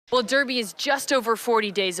Well, Derby is just over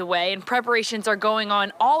 40 days away, and preparations are going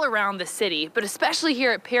on all around the city, but especially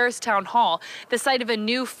here at Paristown Hall, the site of a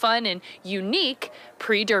new, fun, and unique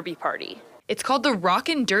pre-Derby party. It's called the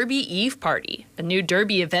Rockin' Derby Eve Party, a new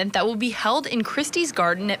Derby event that will be held in Christie's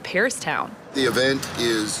Garden at Paristown. The event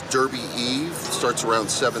is Derby Eve, starts around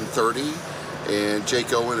 7:30, and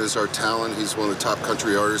Jake Owen is our talent. He's one of the top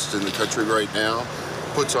country artists in the country right now.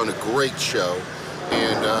 Puts on a great show.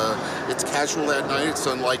 And it's casual that night. It's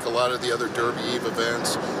unlike a lot of the other Derby Eve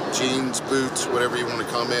events. Jeans, boots, whatever you want to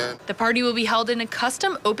come in. The party will be held in a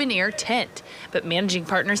custom open-air tent, but managing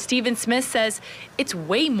partner Stephen Smith says it's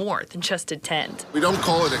way more than just a tent. We don't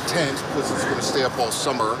call it a tent because it's going to stay up all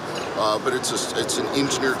summer, but it's an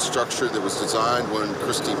engineered structure that was designed when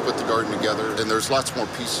Christy put the garden together, and there's lots more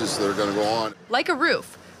pieces that are going to go on. Like a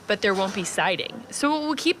roof, but there won't be siding, so it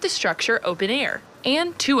will keep the structure open air.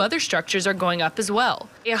 And 2 other structures are going up as well.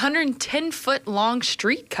 A 110-foot long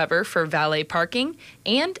street cover for valet parking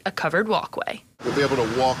and a covered walkway. You'll be able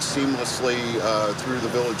to walk seamlessly through the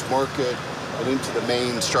village market and into the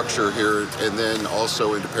main structure here, and then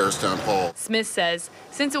also into Paristown Hall. Smith says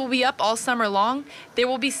since it will be up all summer long, there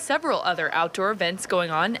will be several other outdoor events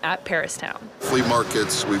going on at Paristown. Flea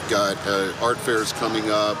markets, we've got art fairs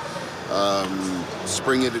coming up,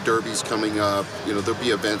 spring into Derby's coming up. You know, there'll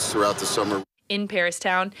be events throughout the summer. In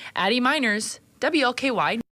Paristown, Addie Miners, WLKY.